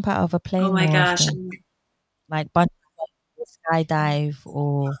would jump out of a plane more often. Like bungee, skydive,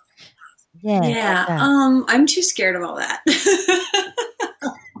 or yeah. Like I'm too scared of all that.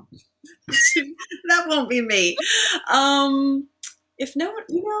 That won't be me. If no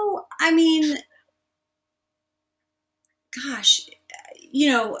one, I mean, gosh,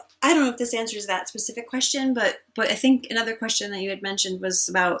 I don't know if this answers that specific question, but I think another question that you had mentioned was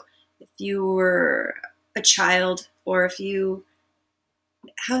about if you were a child or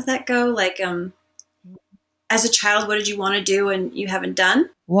how'd that go? Like, as a child, what did you want to do and you haven't done?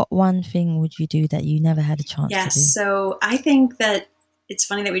 What one thing would you do that you never had a chance to do? Yes, so I think that it's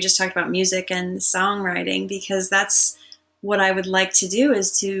funny that we just talked about music and songwriting, because that's what I would like to do,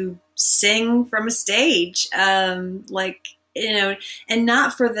 is to sing from a stage, and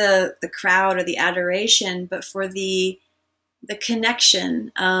not for the crowd or the adoration, but for the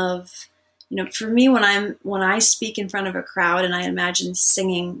connection of, for me, when I speak in front of a crowd and I imagine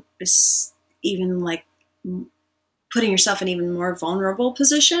singing, is even like putting yourself in an even more vulnerable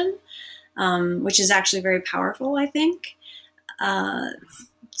position, which is actually very powerful, I think.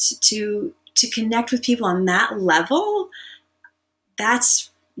 To connect with people on that level,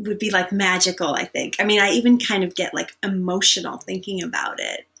 would be like magical, I think. I mean, I even kind of get like emotional thinking about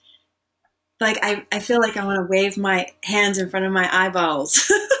it. Like I feel like I want to wave my hands in front of my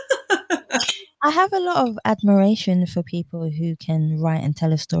eyeballs. I have a lot of admiration for people who can write and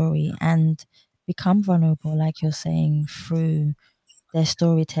tell a story and become vulnerable, like you're saying, through their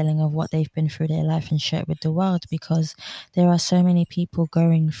storytelling of what they've been through their life and share it with the world, because there are so many people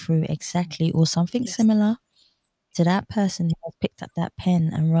going through exactly or something similar to that person who has picked up that pen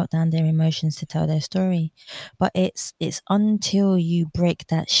and wrote down their emotions to tell their story. But it's until you break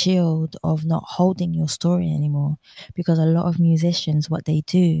that shield of not holding your story anymore, because a lot of musicians, what they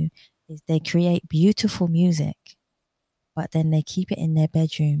do is they create beautiful music, but then they keep it in their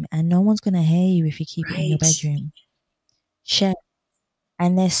bedroom, and no one's going to hear you if you keep it in your bedroom. Share.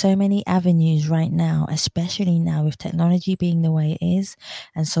 And there's so many avenues right now, especially now with technology being the way it is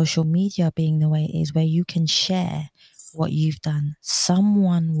and social media being the way it is, where you can share what you've done.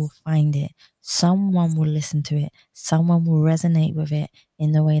 Someone will find it. Someone will listen to it. Someone will resonate with it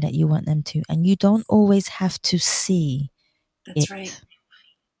in the way that you want them to. And you don't always have to see That's it. right.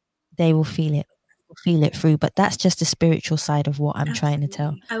 They will feel it. Feel it through. But that's just the spiritual side of what I'm trying to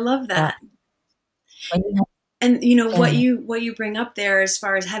tell. Absolutely. I love But that. when you have, And you know go ahead. what you bring up there as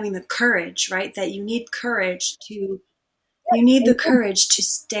far as having the courage, right? That you need courage to you need the courage to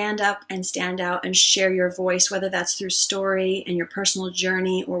stand up and stand out and share your voice, whether that's through story and your personal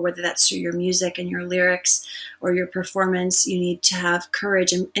journey, or whether that's through your music and your lyrics or your performance. You need to have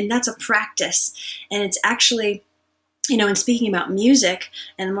courage, and that's a practice. And it's actually, you know, in speaking about music,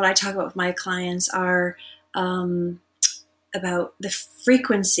 and what I talk about with my clients are about the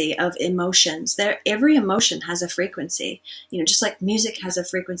frequency of emotions. Every emotion has a frequency. You know, just like music has a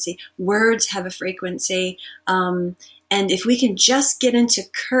frequency, words have a frequency. And if we can just get into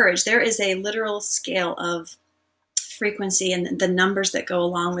courage, there is a literal scale of frequency and the numbers that go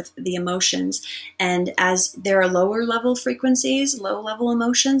along with the emotions. And as there are lower level frequencies, low level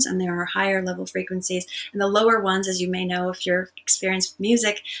emotions, and there are higher level frequencies. And the lower ones, as you may know if you're experienced with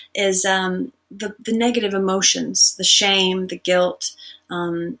music, is the negative emotions, the shame, the guilt.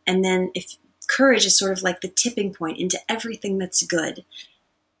 And then if courage is sort of like the tipping point into everything that's good.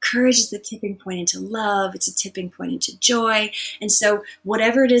 Courage is the tipping point into love. It's a tipping point into joy. And so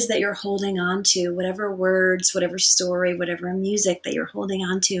whatever it is that you're holding on to, whatever words, whatever story, whatever music that you're holding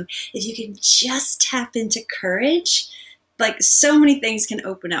on to, if you can just tap into courage, like so many things can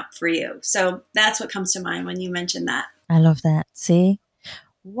open up for you. So that's what comes to mind when you mention that. I love that. See,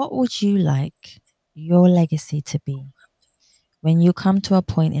 what would you like your legacy to be when you come to a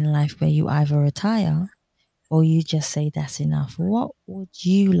point in life where you either retire or you just say that's enough? What would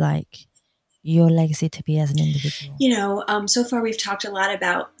you like your legacy to be as an individual? You know, so far we've talked a lot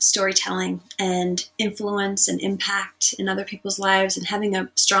about storytelling and influence and impact in other people's lives and having a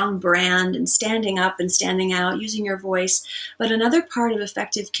strong brand and standing up and standing out, using your voice. But another part of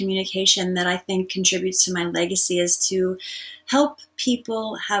effective communication that I think contributes to my legacy is to help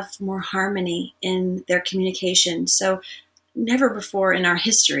people have more harmony in their communication. So never before in our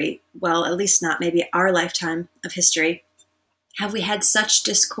history, well, at least not maybe our lifetime of history, have we had such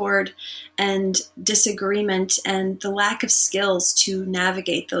discord and disagreement and the lack of skills to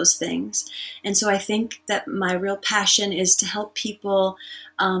navigate those things. And so I think that my real passion is to help people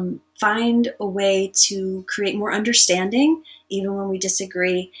find a way to create more understanding, even when we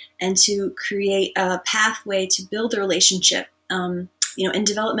disagree, and to create a pathway to build a relationship. You know, in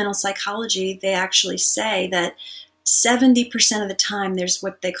developmental psychology, they actually say that 70% of the time there's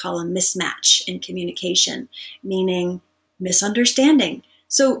what they call a mismatch in communication, meaning misunderstanding.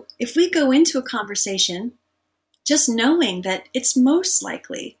 So if we go into a conversation just knowing that it's most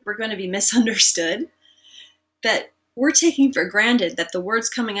likely we're going to be misunderstood, that we're taking for granted that the words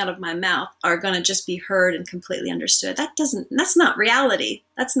coming out of my mouth are going to just be heard and completely understood. That's not reality.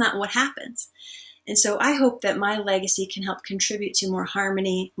 That's not what happens. And so I hope that my legacy can help contribute to more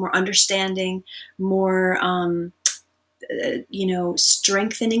harmony, more understanding, more,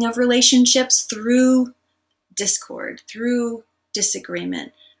 strengthening of relationships through discord, through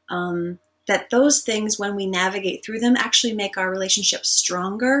disagreement. That those things, when we navigate through them, actually make our relationships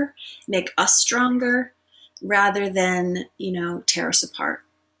stronger, make us stronger, rather than, tear us apart.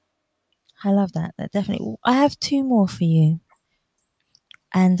 I love that. That definitely. I have two more for you.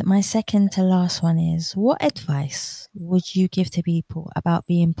 And my second to last one is, what advice would you give to people about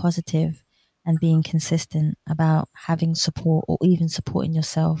being positive and being consistent, about having support or even supporting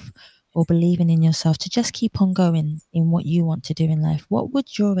yourself or believing in yourself to just keep on going in what you want to do in life? What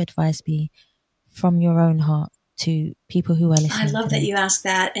would your advice be from your own heart to people who are I listening love that today? you asked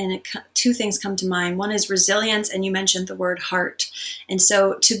that, and two things come to mind. One is resilience, and you mentioned the word heart. And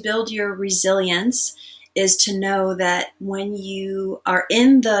so to build your resilience is to know that when you are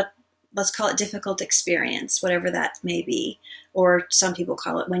in the, let's call it difficult experience, whatever that may be, or some people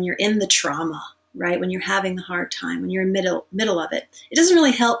call it when you're in the trauma, right? When you're having the hard time, when you're in middle of it, it doesn't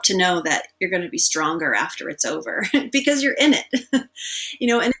really help to know that you're going to be stronger after it's over because you're in it. And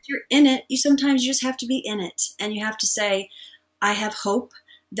if you're in it, sometimes you just have to be in it, and you have to say, I have hope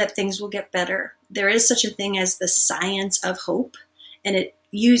that things will get better. There is such a thing as the science of hope, and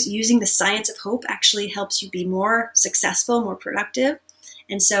using the science of hope actually helps you be more successful, more productive.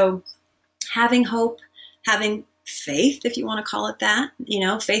 And so having hope, having faith, if you want to call it that,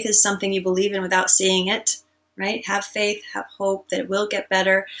 faith is something you believe in without seeing it, right? Have faith, have hope that it will get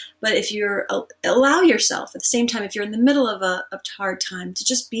better. But if you're allow yourself at the same time, if you're in the middle of a hard time, to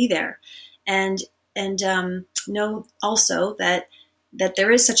just be there, and know also that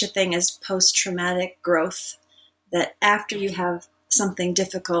there is such a thing as post-traumatic growth. That after you have something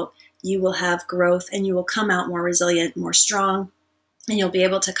difficult, you will have growth, and you will come out more resilient, more strong, and you'll be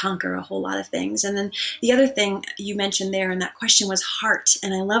able to conquer a whole lot of things. And then the other thing you mentioned there in that question was heart.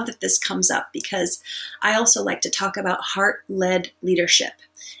 And I love that this comes up because I also like to talk about heart-led leadership.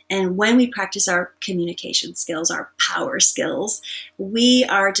 And when we practice our communication skills, our power skills, we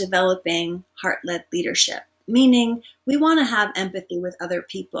are developing heart-led leadership, meaning we want to have empathy with other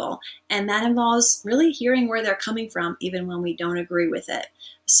people. And that involves really hearing where they're coming from, even when we don't agree with it.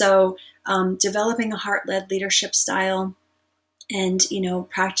 So developing a heart-led leadership style, and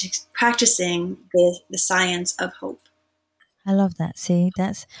practicing the science of hope. I love that. See,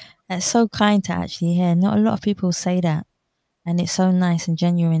 that's so kind to actually hear. Not a lot of people say that, and it's so nice and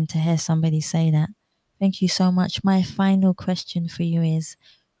genuine to hear somebody say that. Thank you so much. My final question for you is,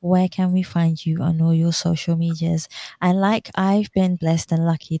 where can we find you on all your social medias? And like I've been blessed and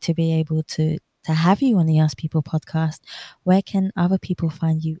lucky to be able to have you on the Ask People podcast, where can other people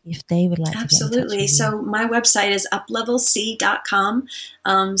find you if they would like to get in touch with you? So my website is uplevelc.com.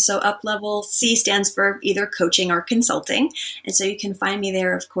 So Uplevel C stands for either coaching or consulting. And so you can find me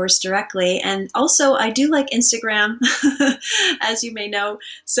there, of course, directly. And also I do like Instagram, as you may know.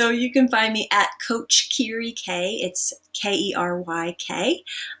 So you can find me at Coach Keryk. It's Keryk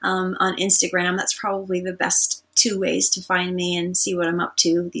on Instagram. That's probably the best two ways to find me and see what I'm up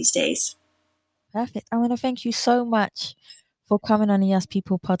to these days. Perfect. I want to thank you so much for coming on the Ask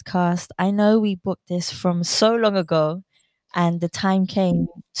People podcast. I know we booked this from so long ago, and the time came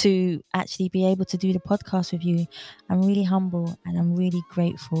to actually be able to do the podcast with you. I'm really humble and I'm really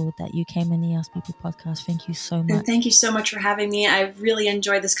grateful that you came on the Ask People podcast. Thank you so much. And thank you so much for having me. I really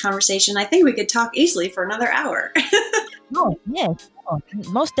enjoyed this conversation. I think we could talk easily for another hour. Oh, yes. Oh,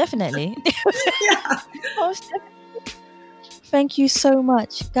 most definitely. Yeah. Most definitely. Thank you so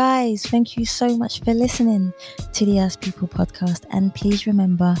much, guys. Thank you so much for listening to the Ask People podcast. And please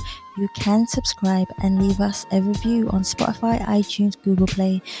remember, you can subscribe and leave us a review on Spotify, iTunes, Google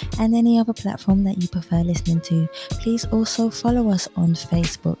Play, and any other platform that you prefer listening to. Please also follow us on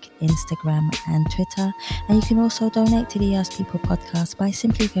Facebook, Instagram, and Twitter. And you can also donate to the Ask People podcast by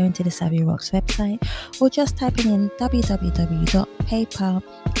simply going to the Savvy Rocks website or just typing in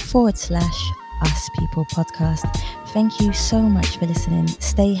www.paypal.com/Us People podcast. Thank you so much for listening.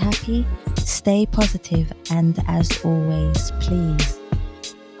 Stay happy, stay positive, and as always, please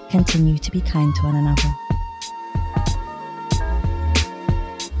continue to be kind to one another.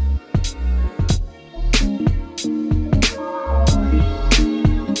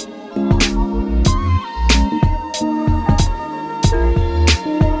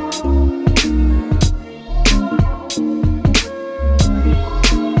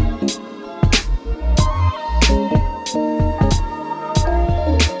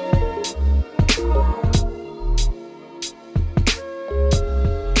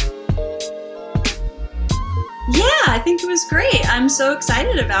 I think it was great. I'm so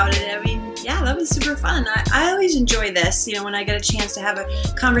excited about it. I mean, yeah, that was super fun. I always enjoy this, when I get a chance to have a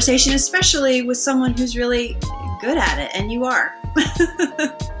conversation, especially with someone who's really good at it, and you are.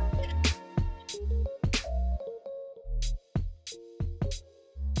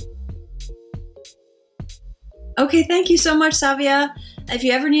 Okay, thank you so much, Savia. If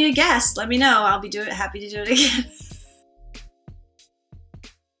you ever need a guest, let me know. I'll be happy to do it again.